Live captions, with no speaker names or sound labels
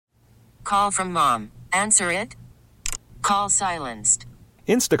call from mom. Answer it. Call silenced.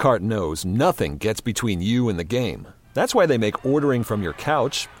 Instacart knows nothing gets between you and the game. That's why they make ordering from your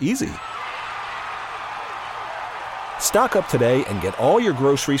couch easy. Stock up today and get all your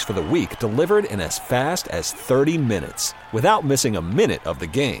groceries for the week delivered in as fast as 30 minutes without missing a minute of the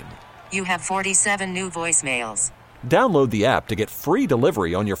game. You have 47 new voicemails. Download the app to get free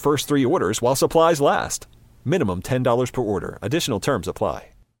delivery on your first 3 orders while supplies last. Minimum $10 per order. Additional terms apply.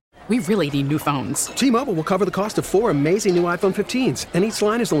 We really need new phones. T-Mobile will cover the cost of 4 amazing new iPhone 15s, and each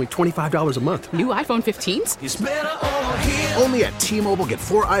line is only $25 a month. New iPhone 15s? It's better over here. Only at T-Mobile, get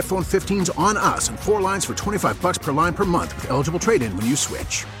 4 iPhone 15s on us and 4 lines for $25 per line per month with eligible trade-in when you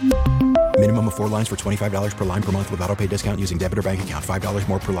switch. Minimum of 4 lines for $25 per line per month with autopay discount using debit or bank account. $5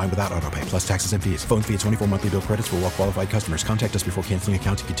 more per line without autopay, plus taxes and fees. Phone fee at 24 monthly bill credits for well-qualified customers. Contact us before canceling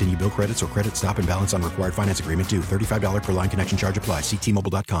account to continue bill credits or credit stop and balance on required finance agreement due. $35 per line connection charge applies. See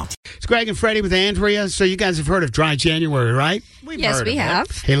T-Mobile.com. It's Greg and Freddie with Andrea. So you guys have heard of dry January, right? Yes, we have.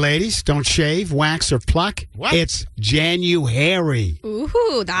 Hey, ladies, don't shave, wax, or pluck. What? It's JanuHairy.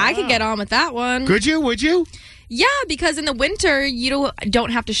 Ooh, I could get on with that one. Could you? Would you? Yeah, because in the winter, you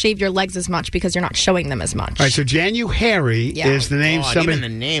don't have to shave your legs as much because you're not showing them as much. All right, so JanuHairy is the name somebody... Even the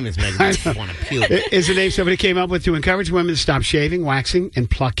name is making me want to puke. Is the name somebody came up with to encourage women to stop shaving, waxing, and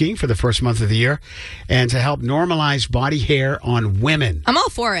plucking for the first month of the year, and to help normalize body hair on women. I'm all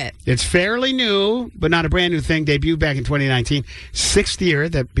for it. It's fairly new, but not a brand new thing. Debuted back in 2019. 6th year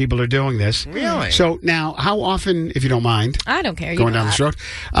that people are doing this. Really? So now, how often, if you don't mind... I don't care. Going down this road.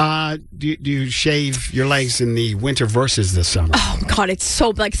 Do you shave your legs in the winter versus the summer? Oh God, it's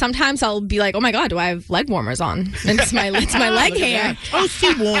so like sometimes I'll be like, oh my God, do I have leg warmers on? And it's my leg hair.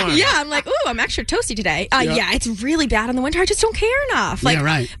 Toasty warm. Yeah, I'm like, ooh, I'm extra toasty today. Yeah, it's really bad in the winter. I just don't care enough. Like, yeah,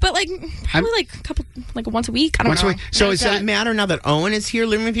 right. But like probably like a couple, like once a week. I don't know. So does that matter now that Owen is here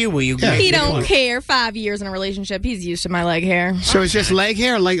living with you? Will you? Yeah, he don't care. 5 years in a relationship, he's used to my leg hair. So it's just leg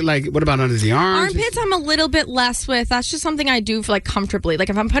hair. Like what about under the arms? Armpits, I'm a little bit less with. That's just something I do for like comfortably. Like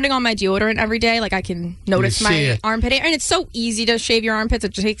if I'm putting on my deodorant every day, like I can notice my armpit hair, and it's so easy to shave your armpits.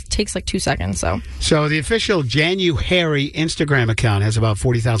 It just takes like 2 seconds. So the official JanuHairy Instagram account has about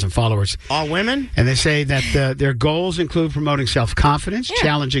 40,000 followers. All women? And they say that their goals include promoting self-confidence,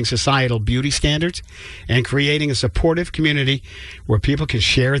 challenging societal beauty standards, and creating a supportive community where people can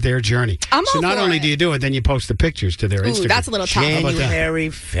share their journey. So not only do you do it, then you post the pictures to their Instagram. That's a little tough.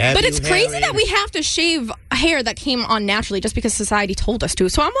 JanuHairy, February. But it's crazy that we have to shave hair that came on naturally just because society told us to.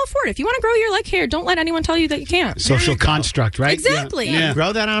 So I'm all for it. If you want to grow your leg hair, don't let anyone tell you that you can't. Social construct, right? Exactly. Yeah.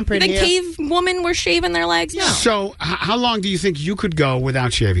 Grow that on pretty. The cave women were shaving their legs. No. So how long do you think you could go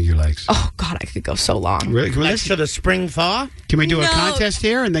without shaving your legs? Oh, God, I could go so long. Really? Next to the spring thaw? Can we do a contest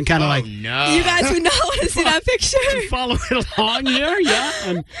here and then kind of no. You guys would not want to see that picture. Follow it along here,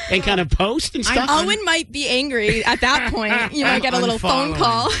 and kind of post and stuff. Owen might be angry at that point. You might get a little phone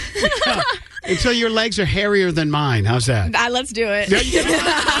call. Until your legs are hairier than mine. How's that? Let's do it.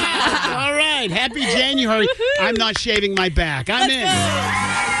 All right. Happy January. I'm not shaving my back. I'm in.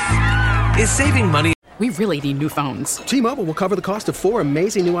 Is saving money... We really need new phones. T-Mobile will cover the cost of 4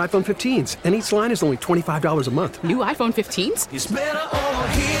 amazing new iPhone 15s, and each line is only $25 a month. New iPhone 15s? It's better over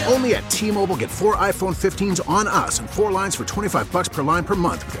here. Only at T-Mobile, get 4 iPhone 15s on us and 4 lines for $25 per line per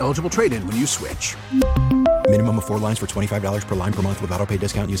month with eligible trade-in when you switch. Minimum of 4 lines for $25 per line per month with autopay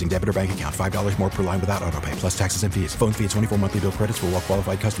discount using debit or bank account. $5 more per line without autopay, plus taxes and fees. Phone fee at 24 monthly bill credits for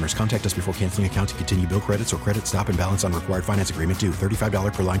well-qualified customers. Contact us before canceling account to continue bill credits or credit stop and balance on required finance agreement due.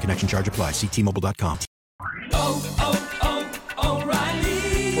 $35 per line connection charge applies. See T-Mobile.com.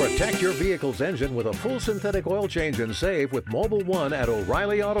 O'Reilly. Protect your vehicle's engine with a full synthetic oil change and save with Mobile One at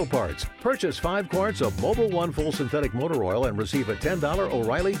O'Reilly Auto Parts. Purchase 5 quarts of Mobile One full synthetic motor oil and receive a $10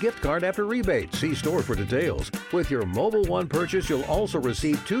 O'Reilly gift card after rebate. See store for details. With your Mobile One purchase, you'll also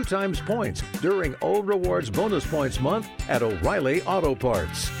receive 2 times points during O Rewards Bonus Points Month at O'Reilly Auto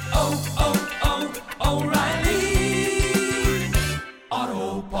Parts. O'Reilly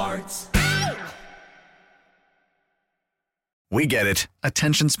Auto Parts. We get it.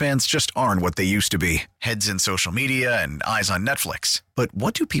 Attention spans just aren't what they used to be. Heads in social media and eyes on Netflix. But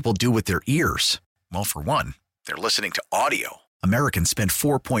what do people do with their ears? Well, for one, they're listening to audio. Americans spend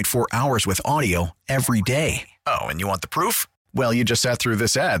 4.4 hours with audio every day. Oh, and you want the proof? Well, you just sat through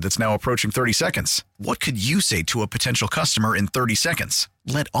this ad that's now approaching 30 seconds. What could you say to a potential customer in 30 seconds?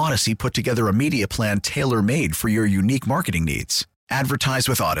 Let Odyssey put together a media plan tailor-made for your unique marketing needs. Advertise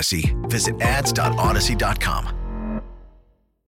with Odyssey. Visit ads.odyssey.com.